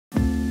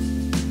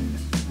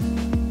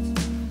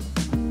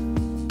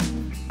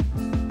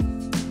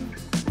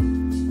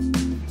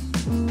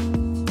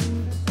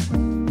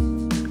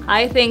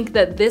I think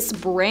that this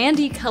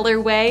brandy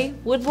colorway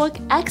would look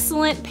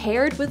excellent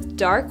paired with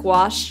dark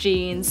wash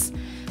jeans.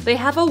 They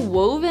have a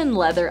woven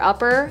leather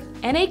upper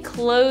and a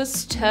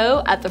closed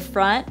toe at the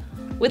front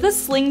with a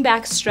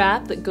slingback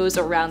strap that goes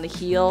around the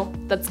heel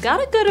that's got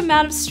a good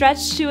amount of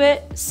stretch to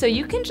it, so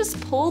you can just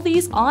pull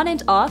these on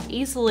and off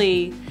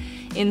easily.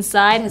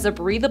 Inside has a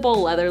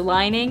breathable leather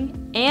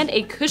lining and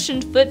a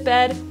cushioned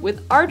footbed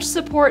with arch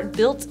support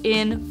built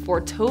in for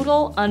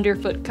total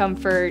underfoot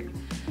comfort.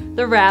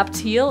 The wrapped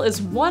heel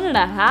is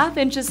 1.5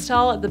 inches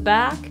tall at the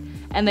back,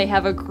 and they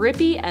have a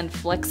grippy and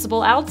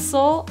flexible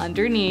outsole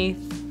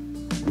underneath.